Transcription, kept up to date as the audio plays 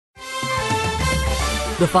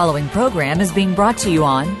The following program is being brought to you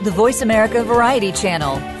on the Voice America Variety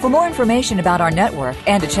Channel. For more information about our network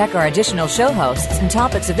and to check our additional show hosts and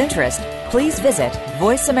topics of interest, please visit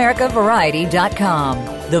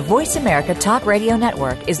voiceamericavariety.com. The Voice America Talk Radio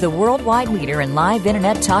Network is the worldwide leader in live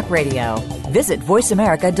Internet talk radio. Visit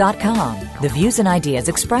voiceamerica.com. The views and ideas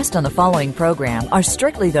expressed on the following program are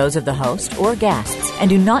strictly those of the host or guests and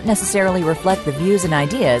do not necessarily reflect the views and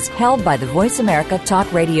ideas held by the Voice America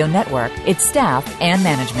Talk Radio Network, its staff, and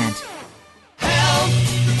management. Help!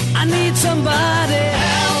 I need somebody.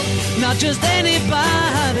 Help! Not just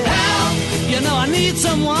anybody. Help! You know I need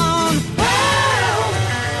someone.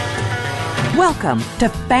 Help! Welcome to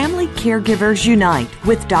Family Caregivers Unite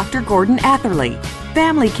with Dr. Gordon Atherley.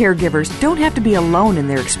 Family caregivers don't have to be alone in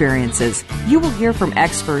their experiences. You will hear from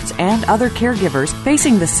experts and other caregivers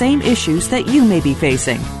facing the same issues that you may be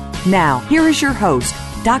facing. Now, here is your host,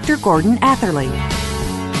 Dr. Gordon Atherley.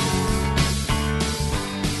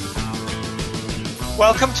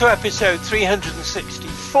 Welcome to episode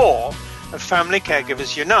 364 of Family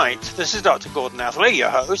Caregivers Unite. This is Dr. Gordon Atherley,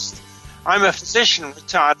 your host. I'm a physician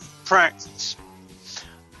retired from practice.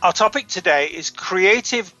 Our topic today is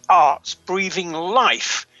creative arts breathing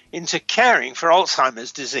life into caring for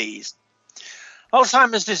Alzheimer's disease.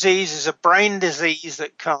 Alzheimer's disease is a brain disease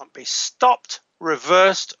that can't be stopped,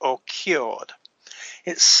 reversed, or cured.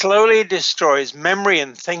 It slowly destroys memory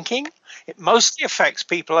and thinking. It mostly affects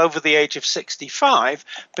people over the age of 65,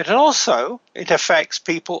 but it affects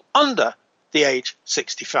people under the age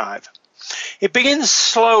 65. It begins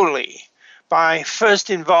slowly by first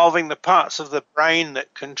involving the parts of the brain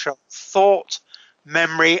that control thought,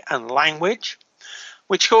 memory, and language,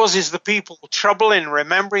 which causes the people trouble in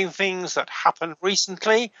remembering things that happened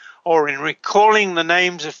recently or in recalling the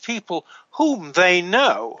names of people whom they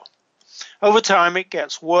know. Over time, it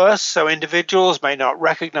gets worse, so individuals may not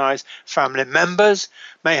recognize family members,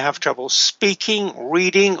 may have trouble speaking,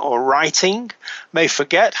 reading, or writing, may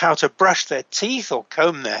forget how to brush their teeth or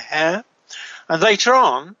comb their hair, and later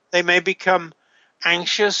on, they may become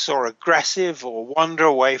anxious or aggressive or wander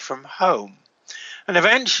away from home. And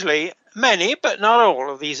eventually, many, but not all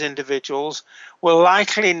of these individuals will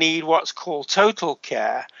likely need what's called total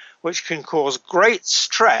care, which can cause great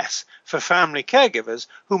stress for family caregivers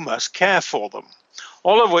who must care for them.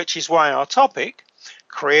 All of which is why our topic,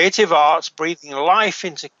 creative arts breathing life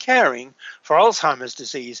into caring for Alzheimer's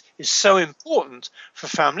disease, is so important for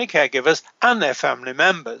family caregivers and their family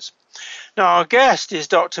members. Now, our guest is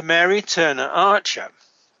Dr. Mary Turner Archer.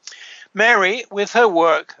 Mary, with her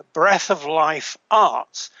work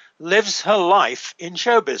breathoflifearts, lives her life in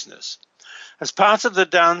show business. As part of the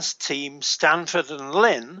dance team Stanford and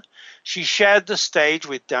Lynn, she shared the stage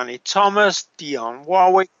with Danny Thomas, Dionne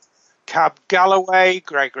Warwick, Cab Galloway,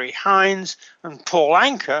 Gregory Hines, and Paul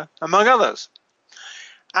Anka, among others.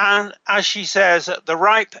 And as she says, at the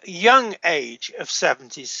ripe young age of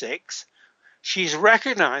 76, she's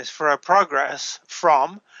recognized for her progress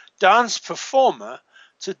from dance performer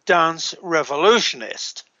to dance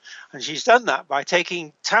revolutionist. And she's done that by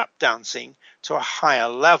taking tap dancing to a higher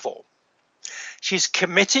level. She's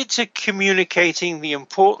committed to communicating the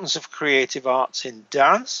importance of creative arts in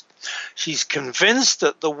dance. She's convinced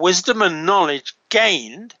that the wisdom and knowledge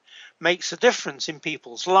gained makes a difference in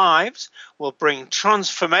people's lives, will bring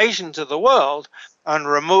transformation to the world, and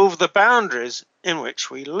remove the boundaries in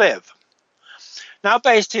which we live. Now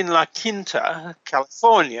based in La Quinta,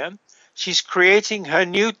 California, she's creating her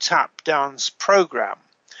new tap dance program.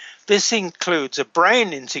 This includes a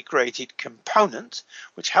brain-integrated component,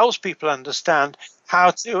 which helps people understand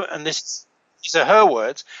how to, and these are her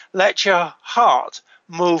words, let your heart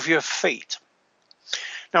move your feet.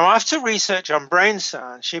 Now, after research on brain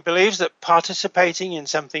science, she believes that participating in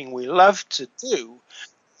something we love to do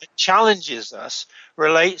that challenges us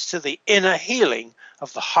relates to the inner healing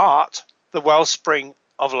of the heart, the wellspring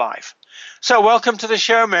of life. So welcome to the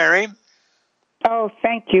show, Mary. Oh,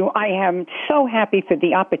 thank you. I am so happy for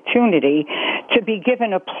the opportunity to be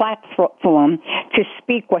given a platform to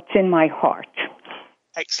speak what's in my heart.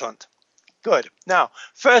 Excellent. Good. Now,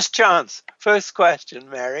 first question,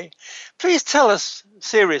 Mary. Please tell us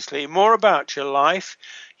seriously more about your life,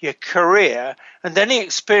 your career, and any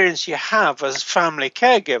experience you have as family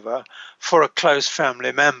caregiver for a close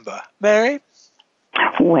family member. Mary?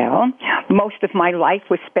 Well, most of my life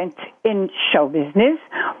was spent in show business,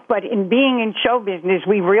 but in being in show business,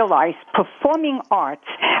 we realized performing arts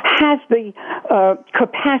has the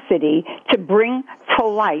capacity to bring to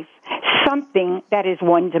life something that is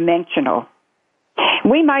one-dimensional.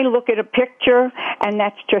 We might look at a picture, and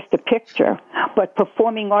that's just a picture, but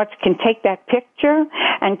performing arts can take that picture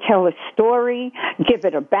and tell a story, give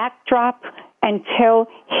it a backdrop, and tell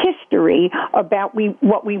history about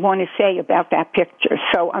what we want to say about that picture.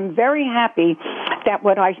 So I'm very happy that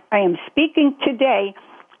what I am speaking today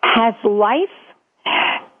has life,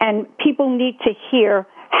 and people need to hear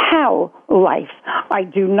how life. I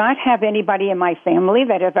do not have anybody in my family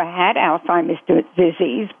that ever had Alzheimer's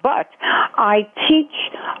disease, but I teach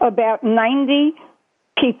about 90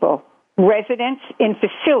 people, residents in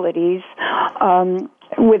facilities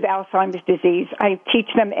with Alzheimer's disease. I teach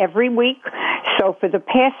them every week. So for the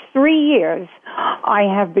past 3 years, I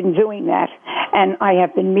have been doing that, and I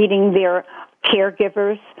have been meeting their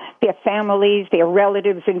caregivers, their families, their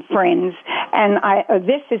relatives and friends, and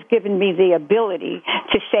this has given me the ability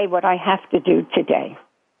to say what I have to do today.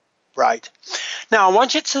 Right. Now, I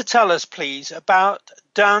want you to tell us, please, about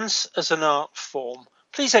dance as an art form.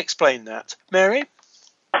 Please explain that. Mary?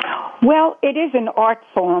 Well, it is an art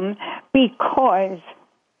form because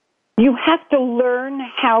you have to learn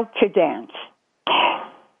how to dance.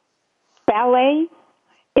 Ballet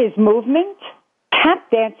is movement, tap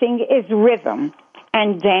dancing is rhythm,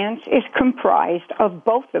 and dance is comprised of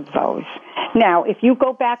both of those. Now, if you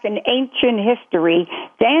go back in ancient history,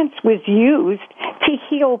 dance was used to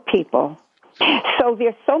heal people. So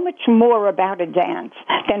there's so much more about a dance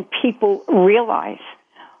than people realize.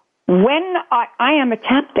 When I am a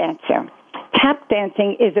tap dancer, tap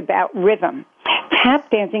dancing is about rhythm. Tap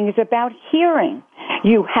dancing is about hearing.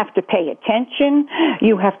 You have to pay attention.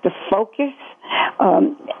 You have to focus.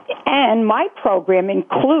 And my program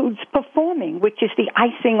includes performing, which is the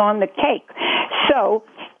icing on the cake. So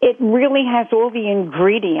it really has all the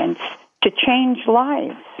ingredients to change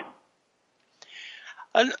lives.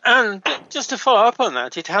 And just to follow up on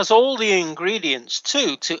that, it has all the ingredients,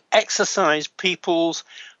 too, to exercise people's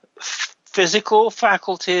physical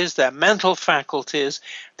faculties, their mental faculties,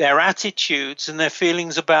 their attitudes, and their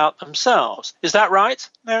feelings about themselves. Is that right,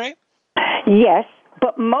 Mary? Yes,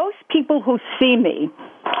 but most people who see me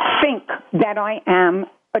think that I am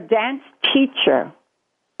a dance teacher.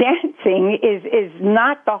 Dancing is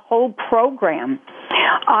not the whole program.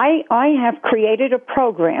 I have created a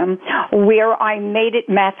program where I made it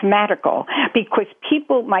mathematical because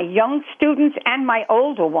people, my young students and my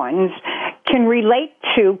older ones, can relate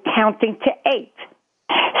to counting to 8.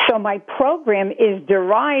 So my program is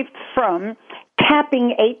derived from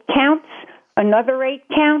tapping 8 counts, another 8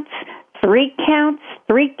 counts, 3 counts,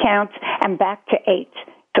 3 counts, and back to 8.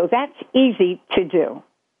 So that's easy to do.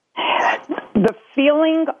 The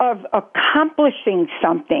feeling of accomplishing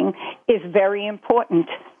something is very important,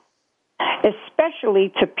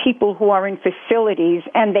 especially to people who are in facilities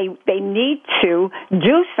and they need to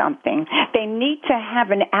do something. They need to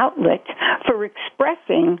have an outlet for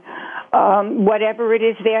expressing whatever it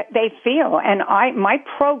is they feel. And my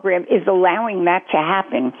program is allowing that to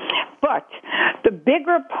happen. But the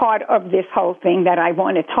bigger part of this whole thing that I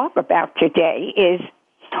want to talk about today is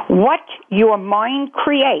what your mind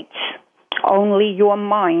creates, only your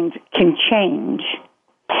mind can change.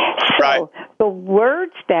 So the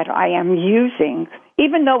words that I am using,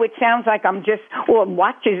 even though it sounds like I'm just,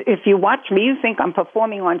 if you watch me, you think I'm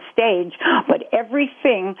performing on stage, but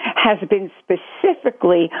everything has been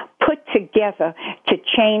specifically put together to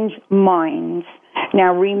change minds.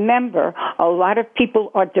 Now remember, a lot of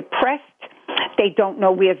people are depressed. They don't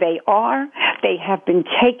know where they are. They have been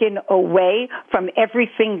taken away from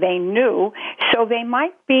everything they knew, so they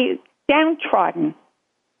might be downtrodden.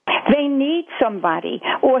 They need somebody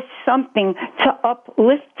or something to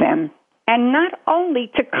uplift them, and not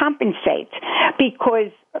only to compensate,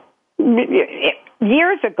 because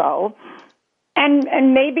years ago,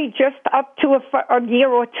 and maybe just up to a year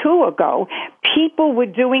or two ago, people were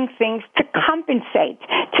doing things to compensate,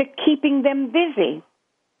 to keeping them busy.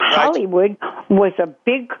 Right. Hollywood was a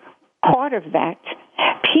big part of that.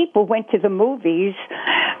 People went to the movies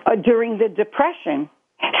during the Depression,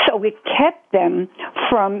 so it kept them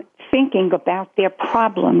from thinking about their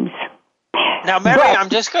problems. Now, Mary, I'm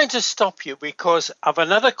just going to stop you because of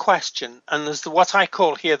another question, and there's what I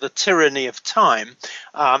call here the tyranny of time,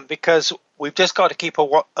 because we've just got to keep a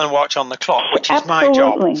watch on the clock, which is my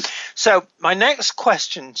job. So my next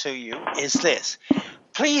question to you is this.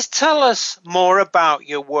 Please tell us more about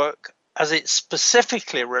your work as it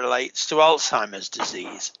specifically relates to Alzheimer's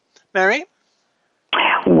disease. Mary?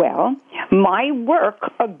 Well, my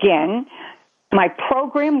work, again, my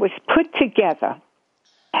program was put together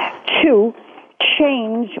to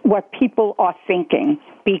change what people are thinking,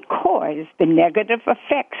 because the negative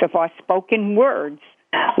effects of our spoken words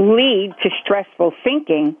lead to stressful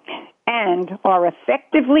thinking and are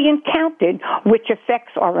effectively encountered, which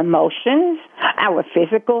affects our emotions, our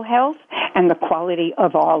physical health, and the quality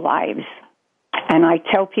of our lives. And I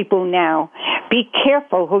tell people now, Be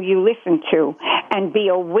careful who you listen to and be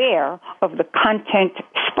aware of the content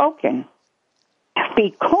spoken.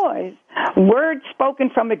 Because words spoken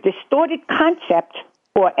from a distorted concept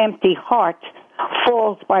or empty heart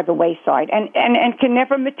falls by the wayside and can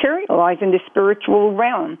never materialize in the spiritual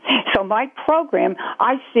realm. So my program,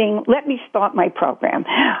 I sing, let me start my program.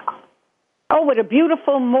 Oh, what a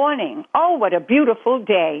beautiful morning. Oh, what a beautiful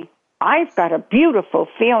day. I've got a beautiful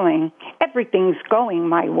feeling. Everything's going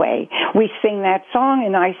my way. We sing that song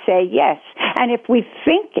and I say yes. And if we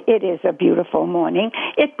think it is a beautiful morning,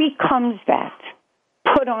 it becomes that.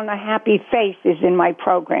 Put on a happy face is in my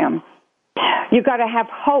program. You got to have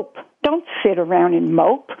hope. Don't sit around and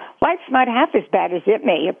mope. Life's not half as bad as it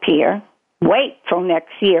may appear. Wait till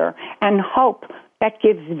next year and hope. That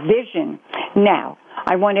gives vision. Now,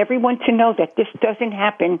 I want everyone to know that this doesn't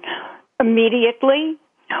happen immediately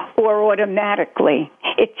or automatically.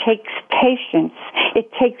 It takes patience.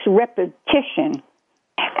 It takes repetition.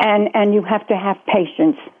 And you have to have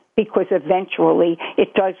patience because eventually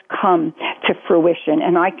it does come to fruition.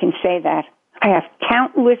 And I can say that. I have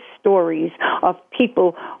countless stories of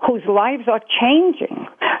people whose lives are changing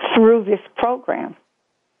through this program.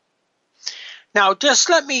 Now, just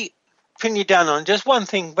let me pin you down on just one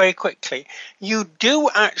thing very quickly. You do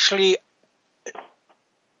actually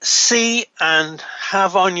see and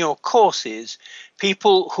have on your courses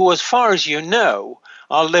people who, as far as you know,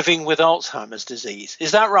 are living with Alzheimer's disease.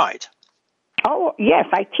 Is that right? Oh, yes.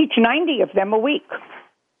 I teach 90 of them a week.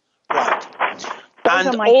 Right.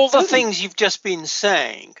 And all the things you've just been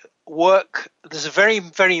saying work, there's a very,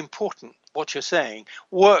 very important, what you're saying,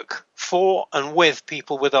 work for and with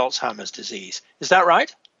people with Alzheimer's disease. Is that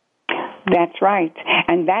right? That's right.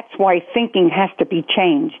 And that's why thinking has to be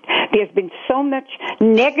changed. There's been so much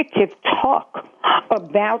negative talk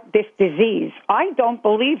about this disease. I don't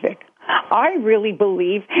believe it. I really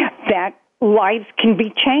believe that lives can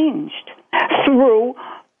be changed through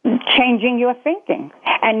changing your thinking.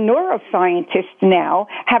 And neuroscientists now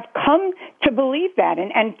have come to believe that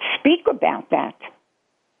and speak about that.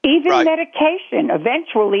 Even right. Medication,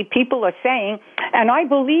 eventually people are saying, and I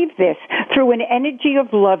believe this, through an energy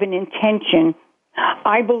of love and intention,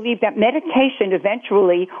 I believe that medication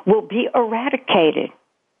eventually will be eradicated.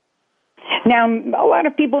 Now, a lot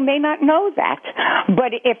of people may not know that,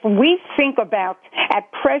 but if we think about,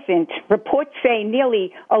 at present, reports say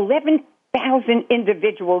nearly 11,000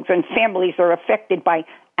 individuals and families are affected by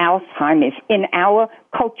Alzheimer's in our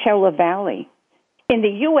Coachella Valley. In the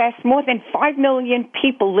U.S., more than 5 million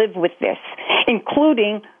people live with this,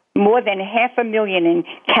 including more than 500,000 in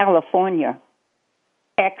California.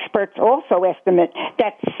 Experts also estimate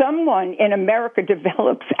that someone in America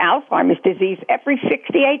develops Alzheimer's disease every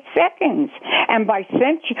 68 seconds. And by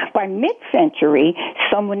mid-century,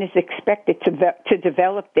 someone is expected to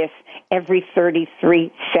develop this every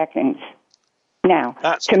 33 seconds. Now,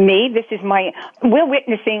 to me, we're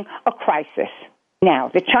witnessing a crisis. Now,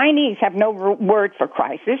 the Chinese have no word for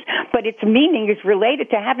crisis, but its meaning is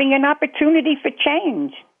related to having an opportunity for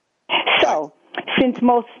change. So, since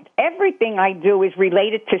most everything I do is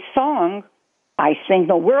related to song, I sing,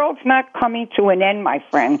 the world's not coming to an end, my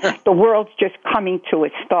friend. The world's just coming to a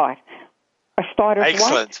start. A start of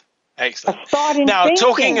Excellent. what? Excellent. A start in now, thinking.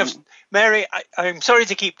 Talking of, Mary, I'm sorry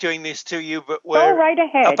to keep doing this to you, but we're Go right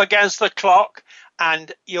ahead. Up against the clock,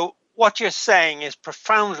 and what you're saying is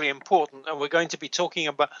profoundly important, and we're going to be talking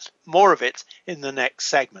about more of it in the next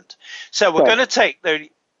segment. So we're going to take the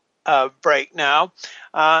break now.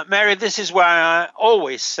 Mary, this is where I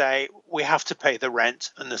always say we have to pay the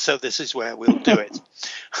rent, and so this is where we'll do it.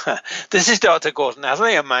 This is Dr. Gordon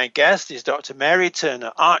Atherley, and my guest is Dr. Mary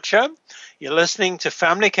Turner Archer. You're listening to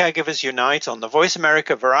Family Caregivers Unite on the Voice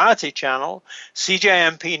America Variety Channel,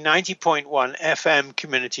 CJMP 90.1 FM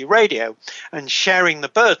Community Radio, and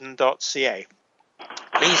sharingtheburden.ca.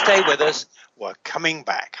 Please stay with us. We're coming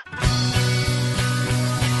back.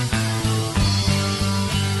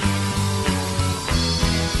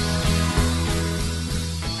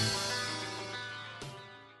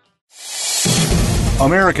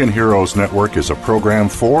 American Heroes Network is a program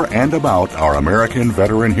for and about our American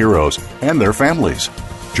veteran heroes and their families.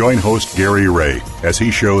 Join host Gary Ray as he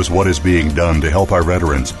shows what is being done to help our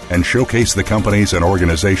veterans and showcase the companies and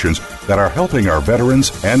organizations that are helping our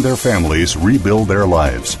veterans and their families rebuild their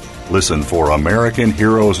lives. Listen for American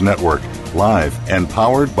Heroes Network, live and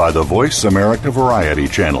powered by the Voice America Variety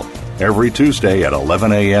Channel, every Tuesday at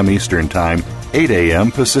 11 a.m. Eastern Time, 8 a.m.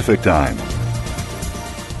 Pacific Time.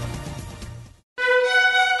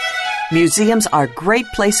 Museums are great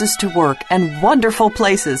places to work and wonderful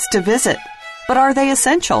places to visit. But are they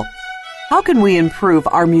essential? How can we improve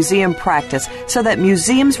our museum practice so that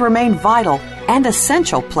museums remain vital and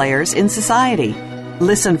essential players in society?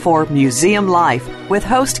 Listen for Museum Life with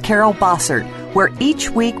host Carol Bossert, where each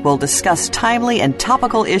week we'll discuss timely and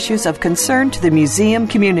topical issues of concern to the museum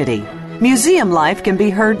community. Museum Life can be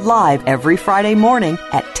heard live every Friday morning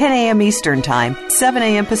at 10 a.m. Eastern Time, 7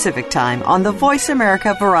 a.m. Pacific Time on the Voice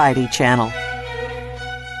America Variety Channel.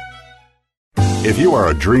 If you are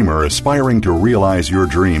a dreamer aspiring to realize your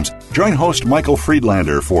dreams, join host Michael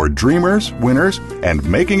Friedlander for Dreamers, Winners, and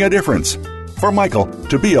Making a Difference. For Michael,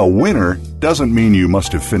 to be a winner doesn't mean you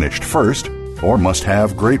must have finished first or must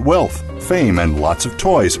have great wealth, fame, and lots of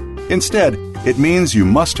toys. Instead, it means you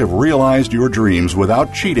must have realized your dreams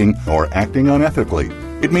without cheating or acting unethically.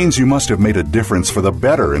 It means you must have made a difference for the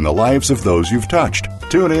better in the lives of those you've touched.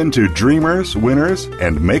 Tune in to Dreamers, Winners,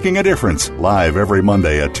 and Making a Difference, live every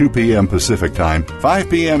Monday at 2 p.m. Pacific Time, 5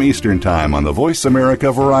 p.m. Eastern Time on the Voice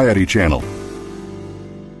America Variety Channel.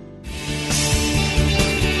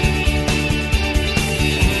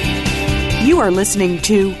 You are listening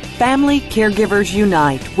to Family Caregivers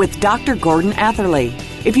Unite with Dr. Gordon Atherley.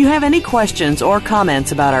 If you have any questions or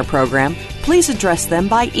comments about our program, please address them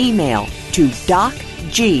by email to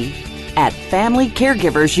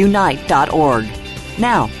docg@familycaregiversunite.org.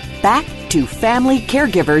 Now, back to Family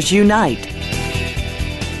Caregivers Unite.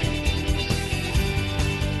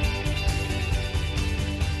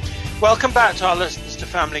 Welcome back to our listeners to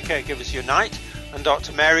Family Caregivers Unite and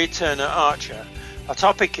Dr. Mary Turner Archer. Our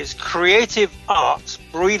topic is creative arts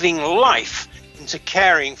breathing life into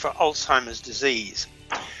caring for Alzheimer's disease.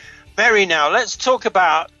 Mary, now let's talk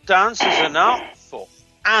about dance as an art form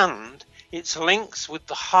and its links with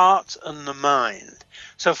the heart and the mind.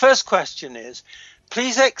 So first question is,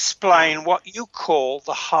 please explain what you call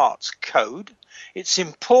the heart code, its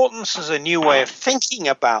importance as a new way of thinking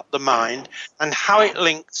about the mind, and how it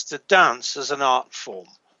links to dance as an art form.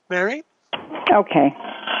 Mary? Okay.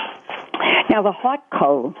 Now, the heart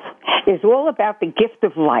code is all about the gift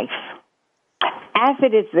of life as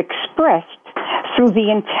it is expressed through the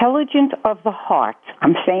intelligence of the heart.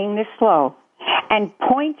 I'm saying this slow. And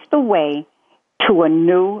points the way to a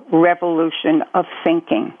new revolution of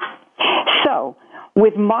thinking. So,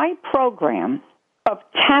 with my program of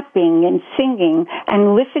tapping and singing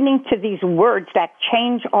and listening to these words that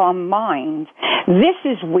change our mind, this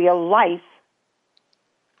is where life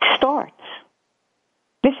starts.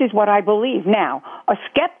 This is what I believe. Now, a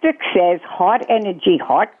skeptic says heart energy,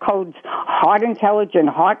 heart codes, heart intelligence,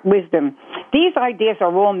 heart wisdom. These ideas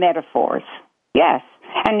are all metaphors. Yes,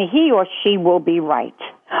 and he or she will be right.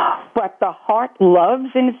 But the heart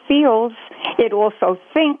loves and feels. It also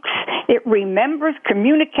thinks. It remembers,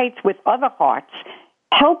 communicates with other hearts,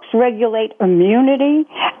 helps regulate immunity,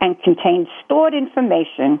 and contains stored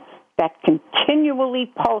information that continually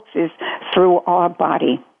pulses through our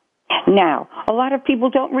body. Now, a lot of people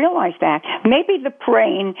don't realize that. Maybe the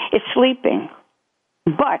brain is sleeping,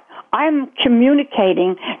 but I'm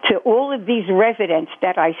communicating to all of these residents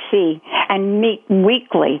that I see and meet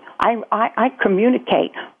weekly. I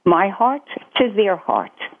communicate my heart to their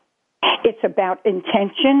heart. It's about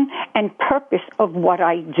intention and purpose of what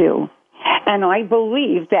I do. And I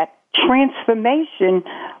believe that transformation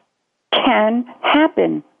can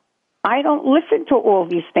happen. I don't listen to all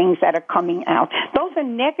these things that are coming out. Those are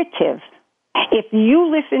negative. If you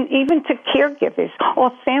listen even to caregivers or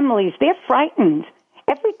families, they're frightened.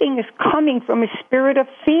 Everything is coming from a spirit of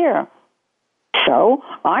fear. So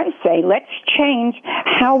I say, let's change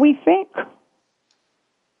how we think.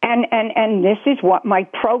 And this is what my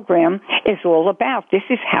program is all about. This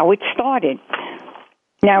is how it started.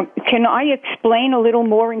 Now, can I explain a little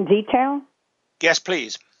more in detail? Yes,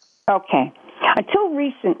 please. Okay. Until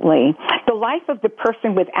recently, the life of the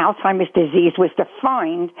person with Alzheimer's disease was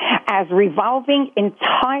defined as revolving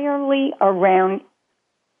entirely around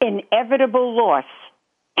inevitable loss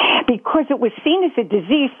because it was seen as a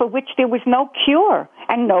disease for which there was no cure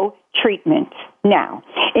and no treatment. Now,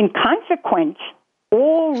 in consequence,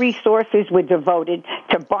 all resources were devoted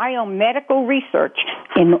to biomedical research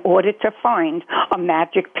in order to find a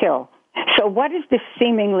magic pill. So what is this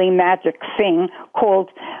seemingly magic thing called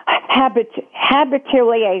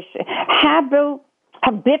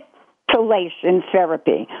habituation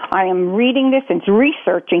therapy? I am reading this and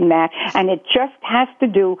researching that, and it just has to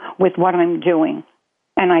do with what I'm doing.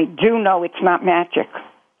 And I do know it's not magic,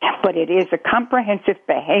 but it is a comprehensive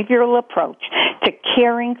behavioral approach to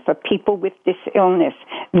caring for people with this illness.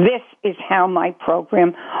 This is how my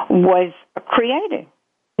program was created.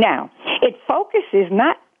 Now, it focuses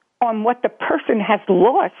not on what the person has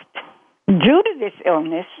lost due to this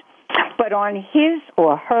illness, but on his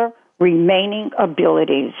or her remaining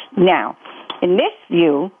abilities. Now, In this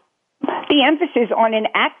view, the emphasis on an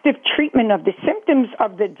active treatment of the symptoms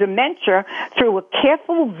of the dementia through a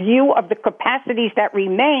careful view of the capacities that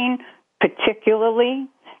remain, particularly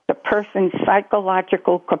the person's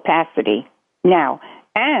psychological capacity. Now,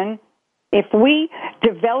 and if we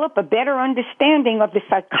develop a better understanding of the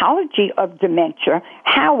psychology of dementia,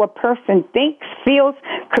 how a person thinks, feels,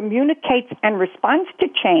 communicates, and responds to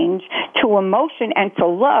change, to emotion, and to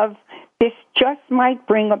love, this just might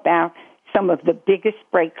bring about some of the biggest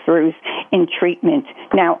breakthroughs in treatment.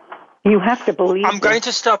 Now, you have to believe I'm going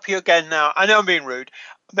to stop you again now. I know I'm being rude.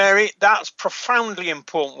 Mary, that's profoundly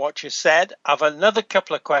important what you said. I have another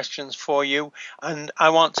couple of questions for you, and I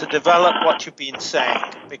want to develop what you've been saying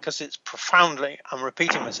because it's profoundly, I'm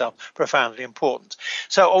repeating myself, profoundly important.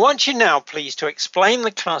 So I want you now, please, to explain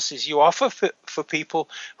the classes you offer for people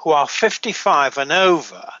who are 55 and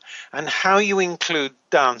over and how you include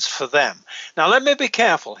dance for them. Now, let me be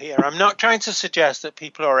careful here. I'm not trying to suggest that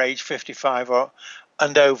people who are age 55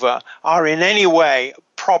 and over are in any way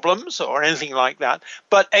problems or anything like that,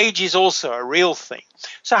 but age is also a real thing.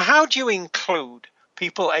 So how do you include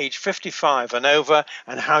people age 55 and over,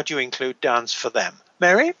 and how do you include dance for them?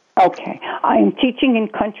 Mary? Okay. I'm teaching in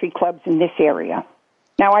country clubs in this area.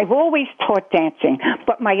 Now, I've always taught dancing,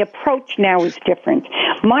 but my approach now is different.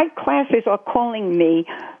 My classes are calling me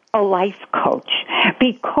a life coach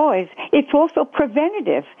because it's also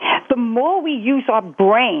preventative. The more we use our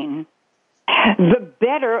brain, the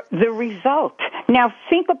better the result. Now,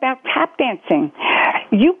 think about tap dancing.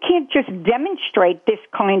 You can't just demonstrate this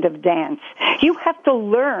kind of dance. You have to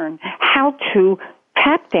learn how to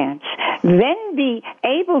tap dance, then be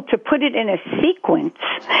able to put it in a sequence,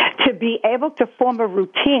 to be able to form a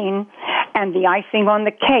routine, and the icing on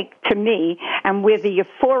the cake to me, and where the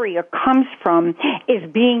euphoria comes from,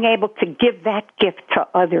 is being able to give that gift to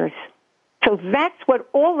others. So that's what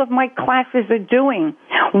all of my classes are doing.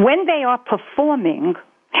 When they are performing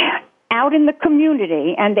out in the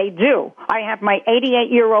community, and they do, I have my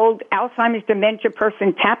 88-year-old Alzheimer's dementia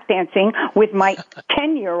person tap dancing with my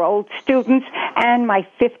 10-year-old students and my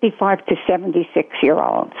 55 to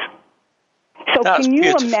 76-year-olds. So That's can you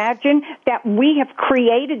beautiful. Imagine that we have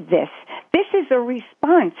created this? This is a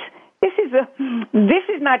response. This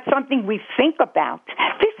is not something we think about.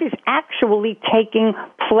 This is actually taking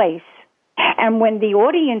place. And when the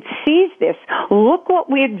audience sees this, look what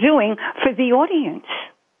we're doing for the audience.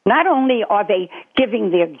 Not only are they giving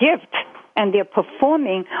their gift and they're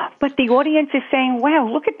performing, but the audience is saying, wow,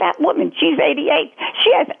 look at that woman. She's 88.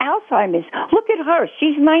 She has Alzheimer's. Look at her.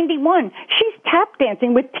 She's 91. She's tap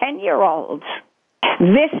dancing with 10-year-olds.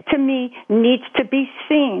 This, to me, needs to be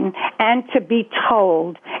seen and to be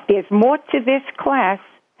told. There's more to this class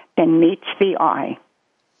than meets the eye.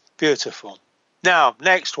 Beautiful. Now,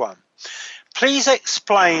 next one. Please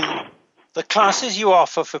explain the classes you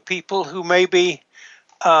offer for people who may be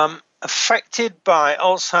affected by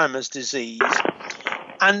Alzheimer's disease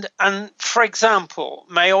and, for example,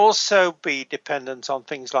 may also be dependent on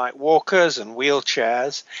things like walkers and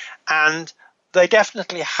wheelchairs, and they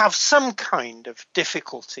definitely have some kind of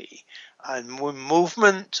difficulty in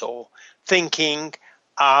movement or thinking,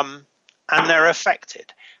 and they're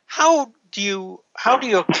affected. How do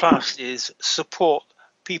your classes support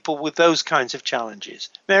people with those kinds of challenges?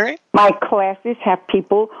 Mary? My classes have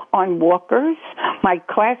people on walkers. My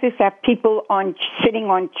classes have people sitting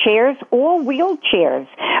on chairs or wheelchairs,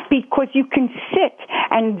 because you can sit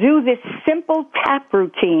and do this simple tap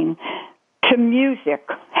routine to music.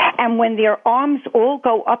 And when their arms all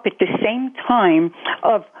go up at the same time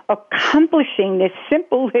of accomplishing this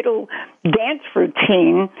simple little dance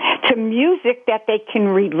routine to music that they can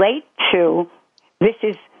relate to, this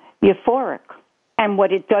is euphoric. And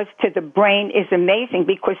what it does to the brain is amazing,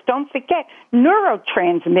 because don't forget,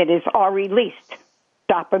 neurotransmitters are released.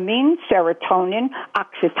 Dopamine, serotonin,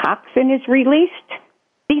 oxytocin is released.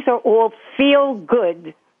 These are all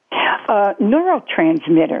feel-good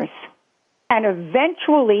neurotransmitters. And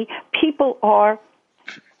eventually,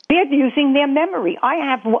 they're using their memory.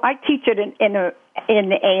 I teach it in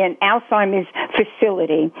an Alzheimer's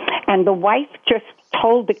facility, and the wife just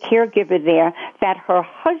told the caregiver there that her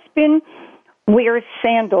husband wears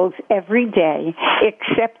sandals every day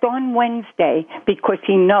except on Wednesday, because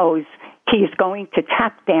he knows he's going to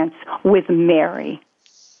tap dance with Mary.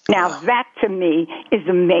 Now, that to me is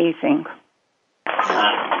amazing.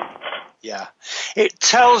 Yeah. It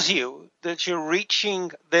tells you that you're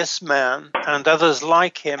reaching this man and others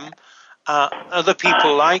like him, other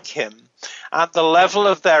people like him, at the level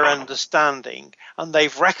of their understanding, and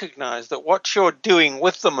they've recognized that what you're doing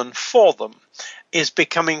with them and for them is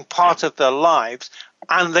becoming part of their lives,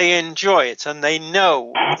 and they enjoy it, and they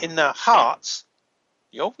know in their hearts,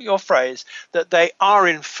 your phrase, that they are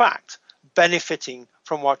in fact benefiting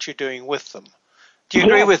from what you're doing with them. Do you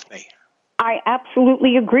agree with me? I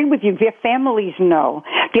absolutely agree with you. Their families know.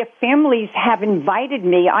 Their families have invited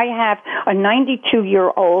me. I have a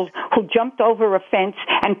 92-year-old who jumped over a fence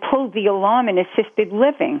and pulled the alarm in assisted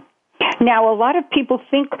living. Now, a lot of people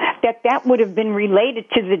think that would have been related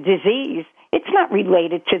to the disease. It's not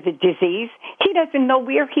related to the disease. He doesn't know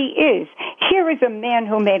where he is. Here is a man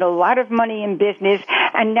who made a lot of money in business,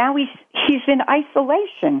 and now he's in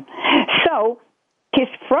isolation. So his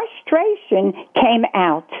frustration came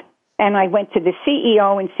out. And I went to the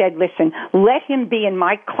CEO and said, listen, let him be in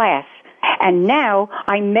my class. And now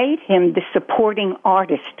I made him the supporting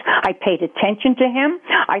artist. I paid attention to him.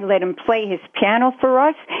 I let him play his piano for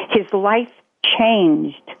us. His life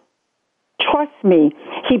changed. Trust me,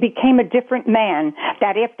 he became a different man.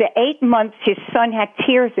 That after 8 months, his son had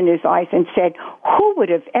tears in his eyes and said, who would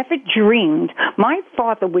have ever dreamed my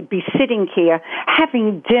father would be sitting here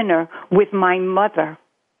having dinner with my mother?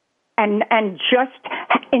 And just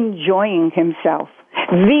enjoying himself.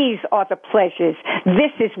 These are the pleasures.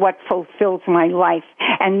 This is what fulfills my life.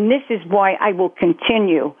 And this is why I will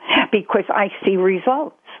continue, because I see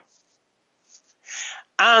results.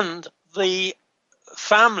 And the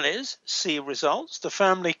families see results. The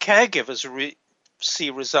family caregivers see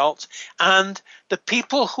results. And the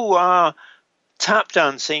people who are tap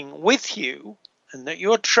dancing with you and that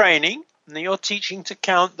you're training and that you're teaching to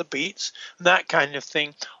count the beats, that kind of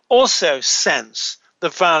thing, also sense the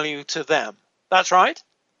value to them. That's right?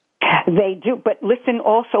 They do, but listen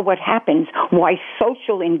also what happens, why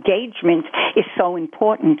social engagement is so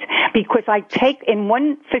important. Because I take in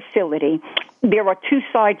one facility, there are two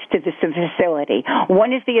sides to this facility.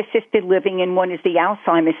 One is the assisted living and one is the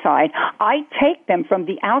Alzheimer side. I take them from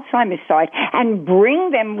the Alzheimer side and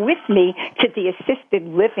bring them with me to the assisted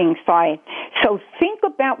living side. So think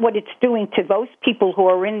about what it's doing to those people who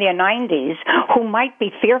are in their 90s who might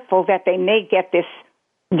be fearful that they may get this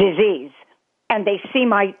disease. And they see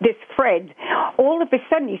this Fred, all of a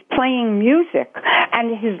sudden he's playing music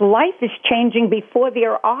and his life is changing before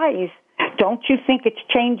their eyes. Don't you think it's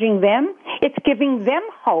changing them? It's giving them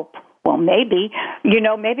hope. Well, maybe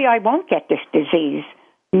I won't get this disease.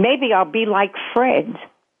 Maybe I'll be like Fred.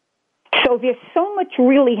 So there's so much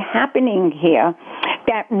really happening here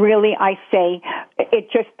that really I say it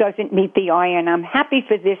just doesn't meet the eye, and I'm happy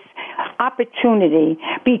for this opportunity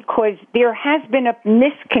because there has been a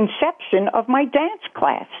misconception of my dance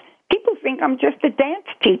class. People think I'm just a dance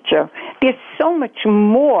teacher. There's so much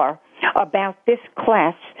more about this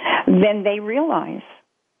class than they realize.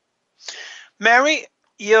 Mary,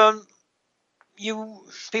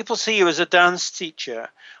 people see you as a dance teacher.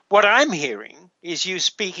 What I'm hearing is you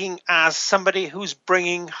speaking as somebody who's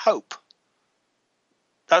bringing hope.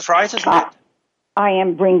 That's right, isn't it? I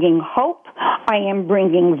am bringing hope. I am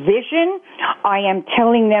bringing vision. I am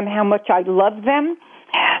telling them how much I love them.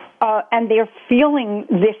 And they're feeling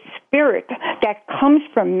this spirit that comes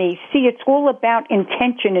from me. See, it's all about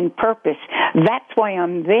intention and purpose. That's why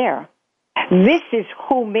I'm there. This is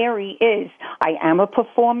who Mary is. I am a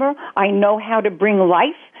performer. I know how to bring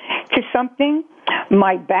life to something.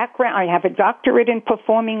 My background, I have a doctorate in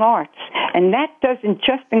performing arts, and that doesn't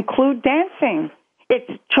just include dancing. It's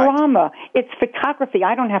drama. It's photography.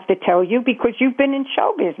 I don't have to tell you because you've been in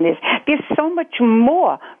show business. There's so much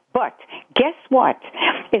more. But guess what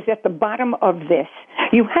is at the bottom of this?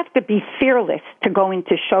 You have to be fearless to go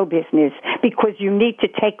into show business because you need to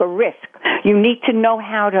take a risk. You need to know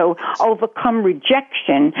how to overcome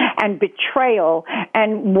rejection and betrayal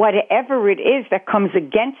and whatever it is that comes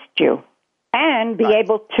against you and be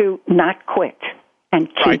able to not quit and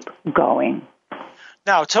keep going.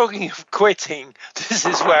 Now, talking of quitting, this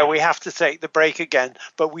is where we have to take the break again,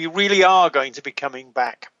 but we really are going to be coming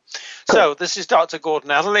back. So this is Dr. Gordon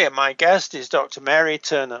Atherley, and my guest is Dr. Mary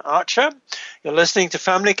Turner Archer. You're listening to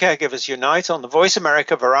Family Caregivers Unite on the Voice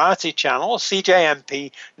America Variety Channel,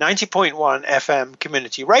 CJMP 90.1 FM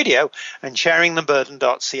Community Radio, and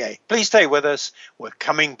sharingtheburden.ca. Please stay with us. We're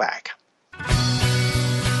coming back.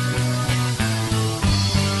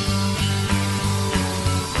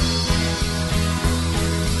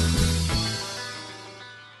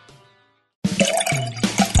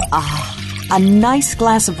 A nice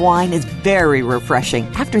glass of wine is very refreshing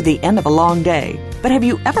after the end of a long day. But have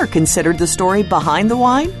you ever considered the story behind the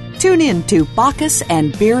wine? Tune in to Bacchus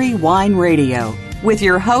and Beery Wine Radio with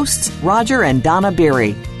your hosts, Roger and Donna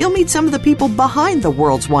Beery. You'll meet some of the people behind the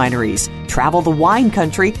world's wineries, travel the wine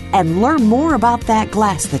country, and learn more about that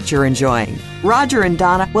glass that you're enjoying. Roger and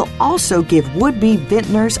Donna will also give would-be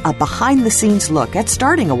vintners a behind-the-scenes look at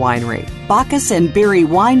starting a winery. Bacchus and Beery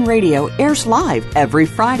Wine Radio airs live every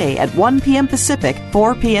Friday at 1 p.m. Pacific,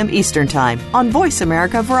 4 p.m. Eastern Time on Voice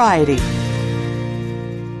America Variety.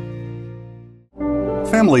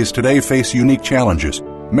 Families today face unique challenges.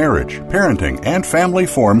 Marriage, parenting, and family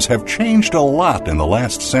forms have changed a lot in the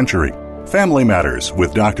last century. Family Matters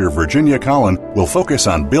with Dr. Virginia Collin will focus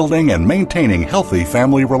on building and maintaining healthy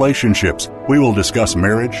family relationships. We will discuss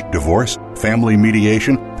marriage, divorce, family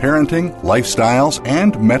mediation, parenting, lifestyles,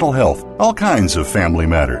 and mental health. All kinds of family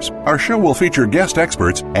matters. Our show will feature guest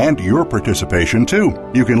experts and your participation too.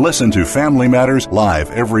 You can listen to Family Matters live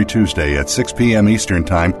every Tuesday at 6 p.m. Eastern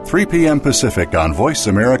Time, 3 p.m. Pacific on Voice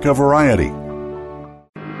America Variety.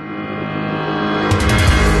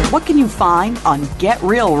 What can you find on Get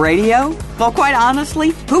Real Radio? Well, quite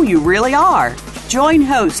honestly, who you really are. Join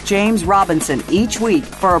host James Robinson each week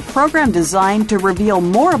for a program designed to reveal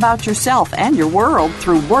more about yourself and your world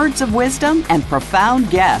through words of wisdom and profound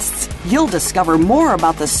guests. You'll discover more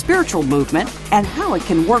about the spiritual movement and how it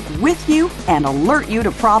can work with you and alert you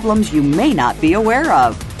to problems you may not be aware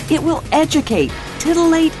of. It will educate,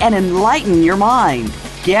 titillate, and enlighten your mind.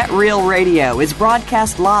 Get Real Radio is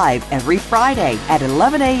broadcast live every Friday at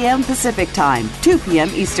 11 a.m. Pacific Time, 2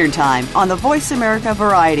 p.m. Eastern Time on the Voice America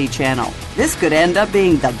Variety Channel. This could end up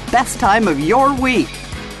being the best time of your week.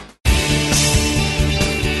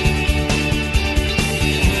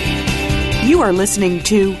 You are listening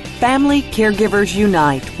to Family Caregivers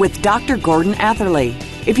Unite with Dr. Gordon Atherley.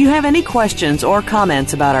 If you have any questions or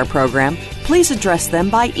comments about our program, please address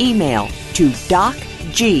them by email to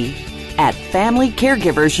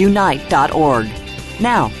docg@familycaregiversunite.org.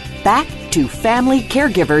 Now, back to Family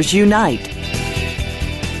Caregivers Unite.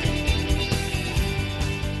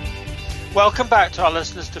 Welcome back to our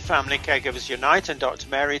listeners to Family Caregivers Unite and Dr.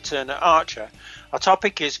 Mary Turner Archer. Our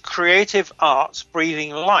topic is creative arts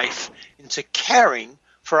breathing life into caring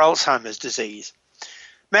for Alzheimer's disease.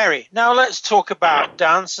 Mary, now let's talk about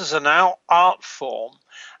dance as an art form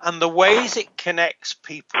and the ways it connects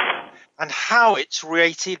people and how it's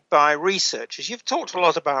rated by researchers. You've talked a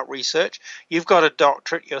lot about research. You've got a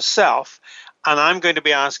doctorate yourself, and I'm going to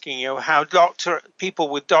be asking you how people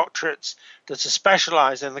with doctorates that are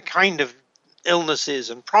specialized in the kind of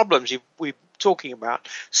illnesses and problems we're talking about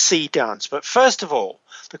see dance. But first of all,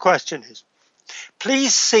 the question is,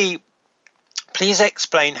 please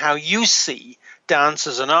explain how you see dance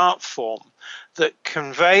as an art form that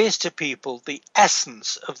conveys to people the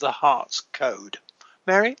essence of the heart's code.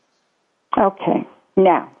 Mary? Okay.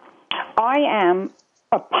 Now, I am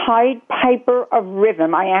a Pied Piper of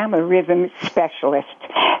rhythm. I am a rhythm specialist.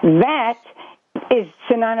 That is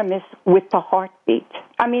synonymous with the heartbeat.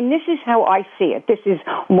 I mean, this is how I see it. This is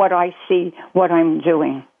what I see, what I'm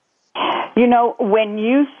doing. You know, when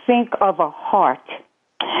you think of a heart,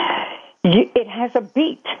 it has a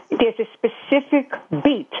beat. There's a specific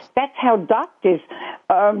beat. That's how doctors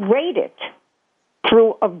rate it,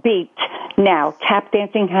 through a beat. Now, tap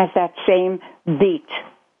dancing has that same beat.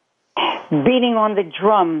 Beating on the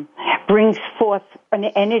drum brings forth an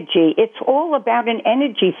energy. It's all about an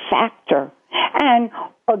energy factor. And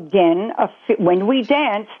again, when we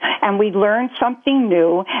dance and we learn something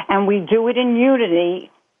new and we do it in unity,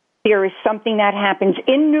 there is something that happens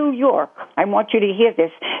in New York. I want you to hear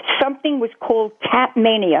this. Something was called Tap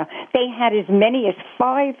Mania. They had as many as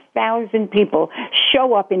 5,000 people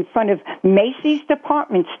show up in front of Macy's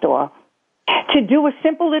department store to do a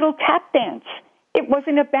simple little tap dance. It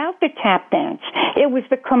wasn't about the tap dance. It was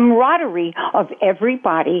the camaraderie of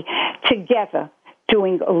everybody together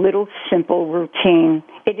doing a little simple routine.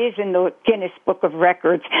 It is in the Guinness Book of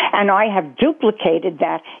Records, and I have duplicated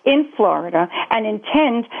that in Florida and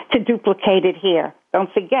intend to duplicate it here.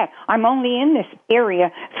 Don't forget, I'm only in this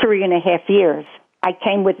area 3.5 years. I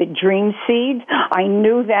came with a dream seed. I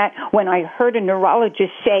knew that when I heard a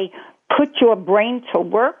neurologist say, put your brain to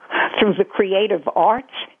work through the creative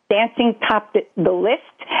arts, dancing topped the list,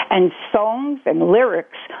 and songs and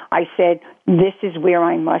lyrics, I said, this is where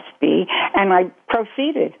I must be. And I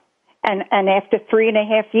proceeded. And after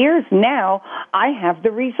 3.5 years now, I have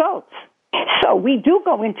the results. So we do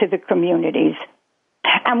go into the communities,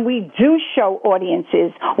 and we do show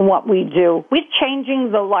audiences what we do. We're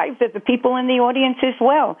changing the lives of the people in the audience as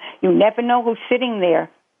well. You never know who's sitting there.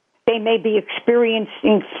 They may be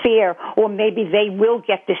experiencing fear, or maybe they will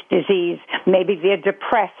get this disease. Maybe they're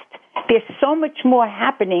depressed. There's so much more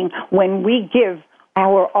happening when we give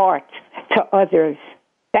our art to others.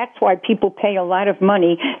 That's why people pay a lot of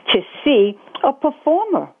money to see a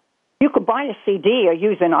performer. You could buy a CD or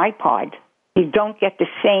use an iPod. You don't get the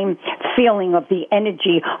same feeling of the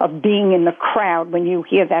energy of being in the crowd when you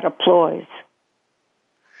hear that applause.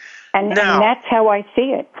 And that's how I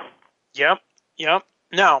see it. Yep.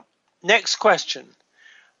 Now, next question.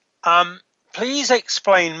 Please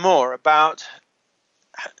explain more about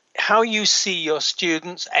how you see your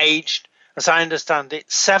students aged, as I understand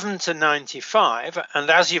it, 7 to 95, and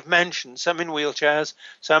as you've mentioned, some in wheelchairs,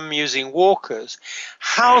 some using walkers,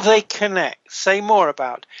 how they connect. Say more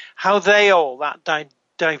about how they all, that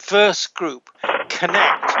diverse group,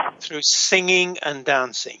 connect through singing and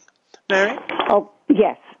dancing. Mary? Oh,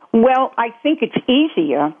 yes. Well, I think it's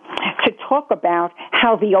easier to talk about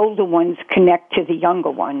how the older ones connect to the younger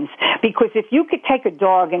ones. Because if you could take a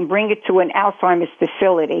dog and bring it to an Alzheimer's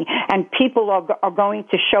facility and people are going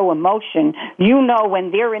to show emotion, you know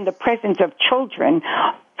when they're in the presence of children,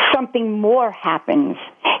 something more happens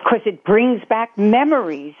because it brings back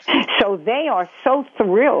memories. So they are so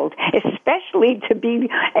thrilled, especially to be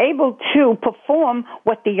able to perform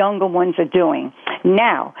what the younger ones are doing.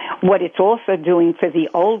 Now, what it's also doing for the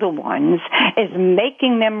older ones is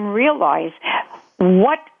making them realize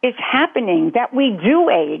what is happening, that we do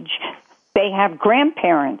age. They have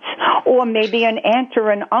grandparents or maybe an aunt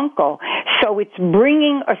or an uncle. So it's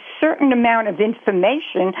bringing a certain amount of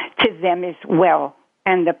information to them as well.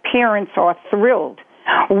 And the parents are thrilled.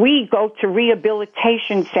 We go to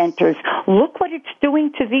rehabilitation centers. Look what it's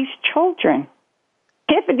doing to these children.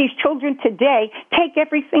 Half of these children today take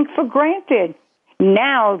everything for granted.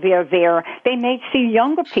 Now they're there. They may see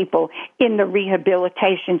younger people in the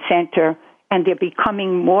rehabilitation center, and they're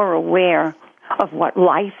becoming more aware of what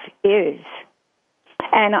life is.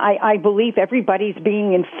 And I believe everybody's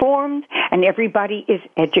being informed and everybody is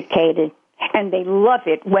educated. And they love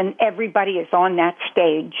it when everybody is on that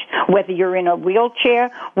stage, whether you're in a wheelchair,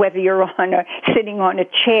 whether you're sitting on a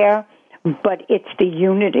chair, but it's the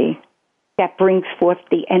unity that brings forth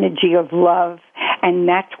the energy of love, and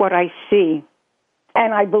that's what I see.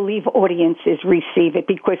 And I believe audiences receive it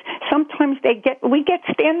because sometimes we get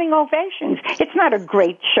standing ovations. It's not a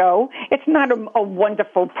great show. It's not a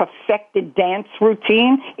wonderful, perfected dance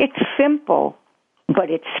routine. It's simple, but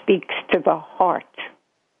it speaks to the heart.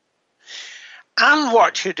 And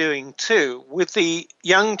what you're doing, too, with the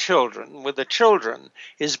young children, with the children,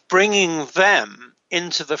 is bringing them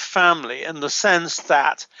into the family in the sense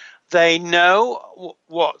that they know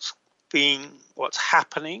what's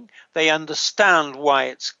happening, they understand why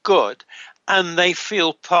it's good, and they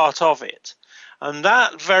feel part of it. And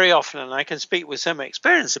that very often, and I can speak with some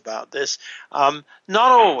experience about this, not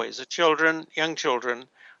always are young children,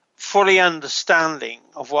 fully understanding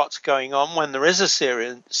of what's going on when there is a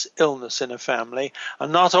serious illness in a family,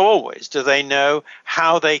 and not always do they know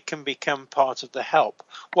how they can become part of the help.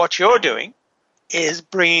 What you're doing is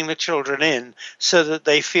bringing the children in so that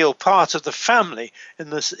they feel part of the family in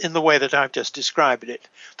the way that I've just described it.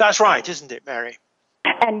 That's right, isn't it, Mary?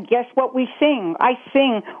 And guess what we sing? I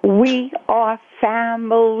sing, we are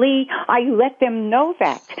family. I let them know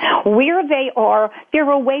that. Where they are,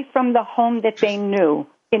 they're away from the home that they knew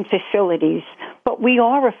in facilities, but we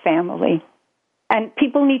are a family. And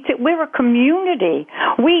people we're a community.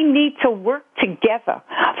 We need to work together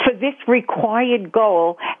for this required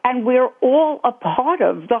goal, and we're all a part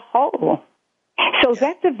of the whole. So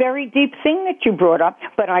that's a very deep thing that you brought up,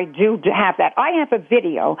 but I do have that. I have a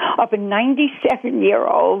video of a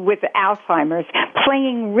 97-year-old with Alzheimer's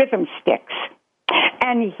playing rhythm sticks.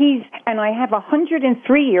 And I have a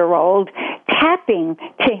 103-year-old tapping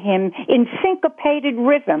to him in syncopated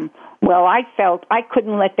rhythm. Well, I felt I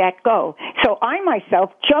couldn't let that go. So I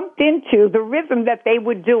myself jumped into the rhythm that they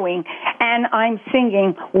were doing, and I'm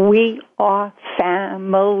singing, we are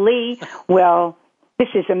family. Well, this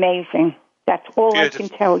is amazing. That's all Beautiful. I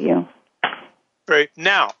can tell you. Great.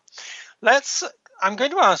 Now, I'm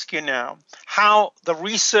going to ask you now how the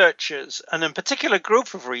researchers, and in particular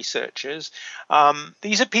group of researchers,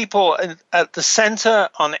 these are people at the Center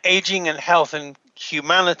on Aging and Health and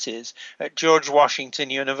Humanities at George Washington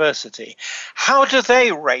University. How do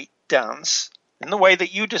they rate dance in the way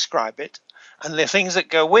that you describe it and the things that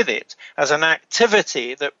go with it as an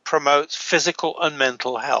activity that promotes physical and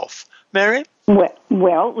mental health? Mary?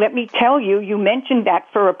 Well, let me tell you, you mentioned that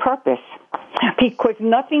for a purpose. Because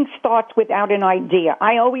nothing starts without an idea.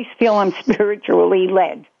 I always feel I'm spiritually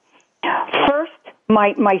led. First,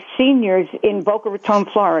 my seniors in Boca Raton,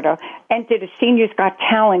 Florida, entered a Seniors Got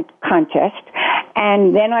Talent contest,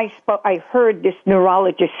 and then I heard this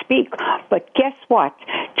neurologist speak. But guess what?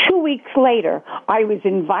 2 weeks later, I was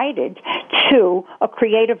invited to a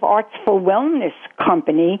creative arts for wellness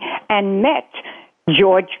company and met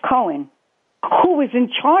George Cohen, who was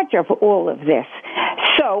in charge of all of this.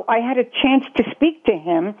 So So I had a chance to speak to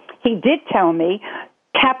him. He did tell me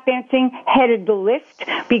tap dancing headed the list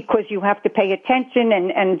because you have to pay attention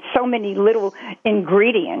and so many little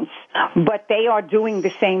ingredients, but they are doing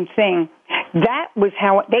the same thing. That was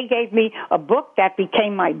how they gave me a book that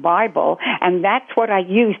became my Bible, and that's what I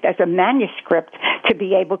used as a manuscript to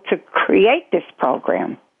be able to create this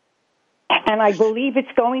program. And I believe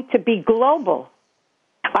it's going to be global.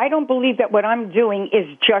 I don't believe that what I'm doing is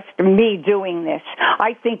just me doing this.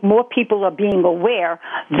 I think more people are being aware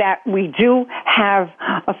that we do have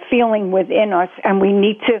a feeling within us and we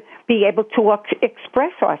need to be able to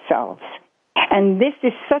express ourselves. And this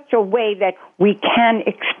is such a way that we can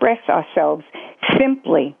express ourselves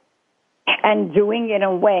simply and doing it in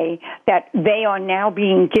a way that they are now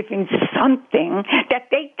being given something that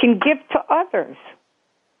they can give to others.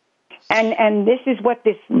 And this is what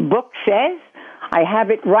this book says. I have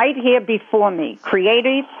it right here before me.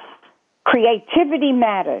 Creativity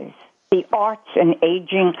Matters, the Arts and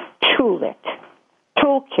Aging Toolkit.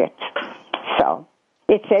 So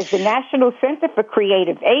it says the National Center for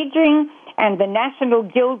Creative Aging and the National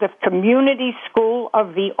Guild of Community School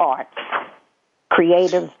of the Arts.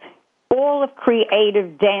 All of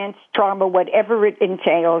creative, dance, drama, whatever it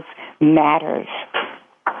entails, matters.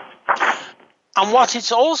 And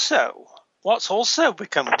what's also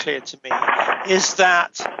become clear to me is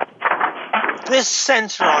that this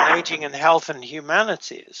Center on Aging and Health and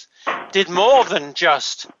Humanities did more than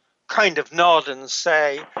just kind of nod and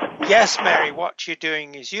say, yes, Mary, what you're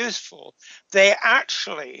doing is useful. They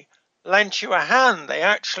actually lent you a hand. They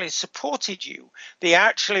actually supported you. They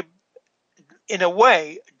actually, in a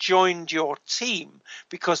way, joined your team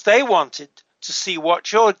because they wanted to see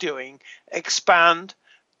what you're doing expand,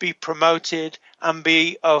 be promoted, and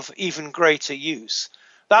be of even greater use.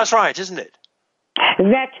 That's right, isn't it?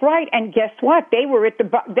 That's right. And guess what? They were at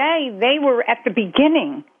the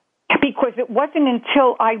beginning, because it wasn't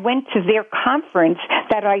until I went to their conference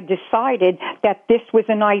that I decided that this was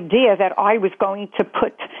an idea that I was going to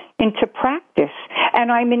put into practice.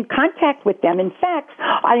 And I'm in contact with them. In fact,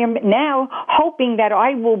 I am now hoping that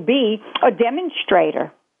I will be a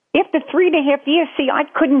demonstrator. After 3.5 years, see, I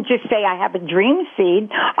couldn't just say I have a dream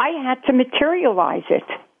seed. I had to materialize it.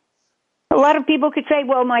 A lot of people could say,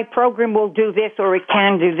 well, my program will do this or it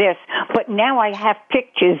can do this. But now I have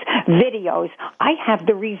pictures, videos. I have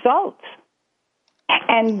the results.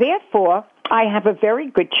 And therefore, I have a very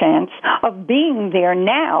good chance of being there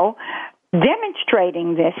now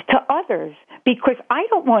demonstrating this to others, because I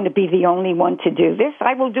don't want to be the only one to do this.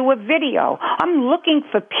 I will do a video. I'm looking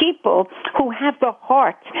for people who have the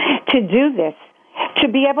heart to do this, to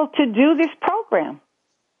be able to do this program.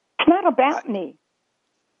 It's not about me.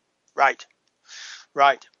 Right.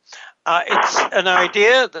 It's an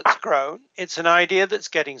idea that's grown. It's an idea that's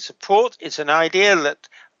getting support. It's an idea that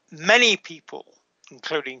many people,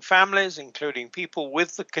 including families, including people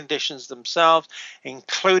with the conditions themselves,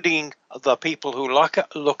 including the people who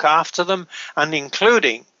look after them, and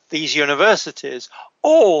including these universities,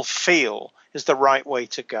 all feel is the right way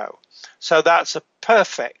to go. So that's a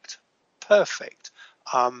perfect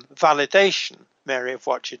validation, Mary, of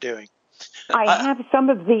what you're doing. I have some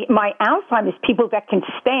of my Alzheimer's people that can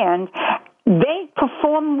stand. They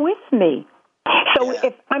perform with me. So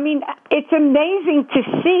it's amazing to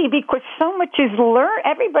see, because so much is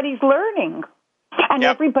everybody's learning and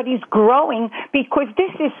everybody's growing, because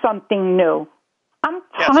this is something new. I'm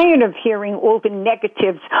tired of hearing all the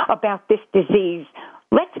negatives about this disease.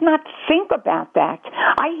 Let's not think about that.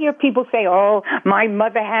 I hear people say, oh, my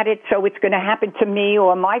mother had it, so it's going to happen to me,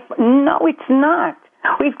 or no, it's not.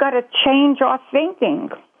 We've got to change our thinking.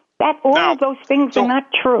 All of those things are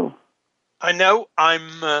not true. I know I'm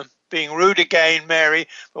being rude again, Mary,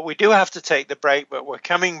 but we do have to take the break, but we're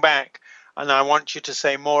coming back, and I want you to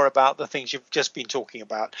say more about the things you've just been talking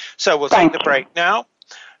about. So we'll take the break now.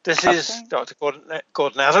 This is Dr.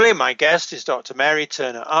 Gordon Atherley. My guest is Dr. Mary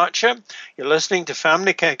Turner Archer. You're listening to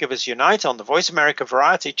Family Caregivers Unite on the Voice America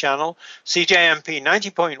Variety Channel, CJMP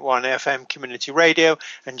 90.1 FM Community Radio,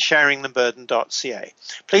 and sharingtheburden.ca.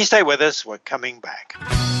 Please stay with us. We're coming back.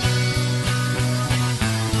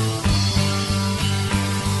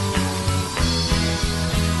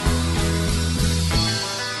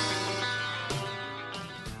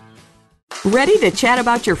 Ready to chat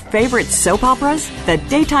about your favorite soap operas? The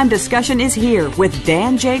daytime discussion is here with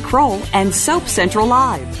Dan J. Kroll and Soap Central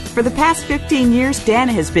Live. For the past 15 years, Dan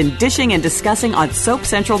has been dishing and discussing on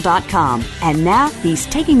SoapCentral.com. And now he's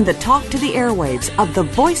taking the talk to the airwaves of the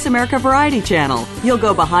Voice America Variety Channel. You'll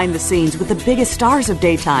go behind the scenes with the biggest stars of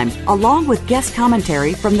daytime, along with guest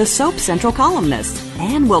commentary from the Soap Central columnists.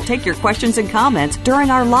 And we'll take your questions and comments during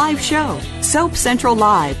our live show, Soap Central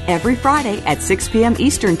Live, every Friday at 6 p.m.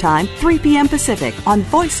 Eastern Time, 3 p.m. Pacific on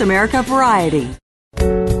Voice America Variety.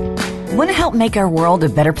 Want to help make our world a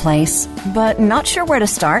better place, but not sure where to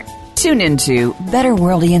start? Tune into Better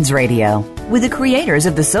Worldians Radio with the creators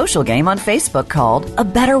of the social game on Facebook called A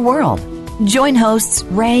Better World. Join hosts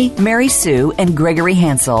Ray, Mary Sue, and Gregory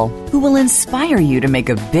Hansel, who will inspire you to make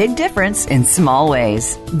a big difference in small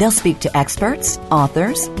ways. They'll speak to experts,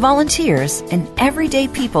 authors, volunteers, and everyday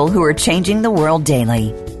people who are changing the world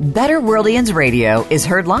daily. Better Worldians Radio is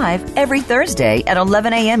heard live every Thursday at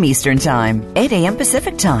 11 a.m. Eastern Time, 8 a.m.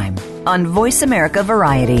 Pacific Time on Voice America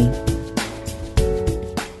Variety.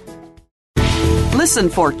 Listen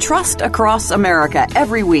for Trust Across America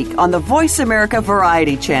every week on the Voice America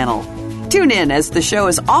Variety channel. Tune in as the show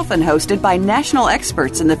is often hosted by national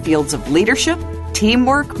experts in the fields of leadership,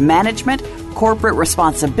 teamwork, management, corporate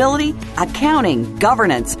responsibility, accounting,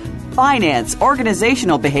 governance, finance,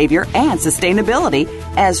 organizational behavior, and sustainability,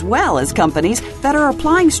 as well as companies that are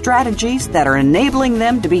applying strategies that are enabling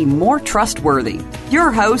them to be more trustworthy.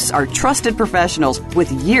 Your hosts are trusted professionals with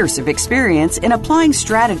years of experience in applying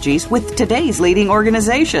strategies with today's leading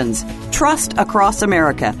organizations. Trust Across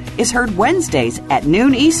America is heard Wednesdays at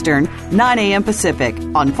noon Eastern, 9 a.m. Pacific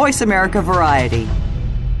on Voice America Variety.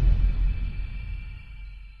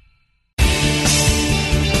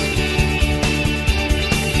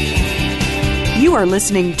 You are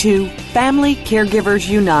listening to Family Caregivers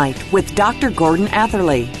Unite with Dr. Gordon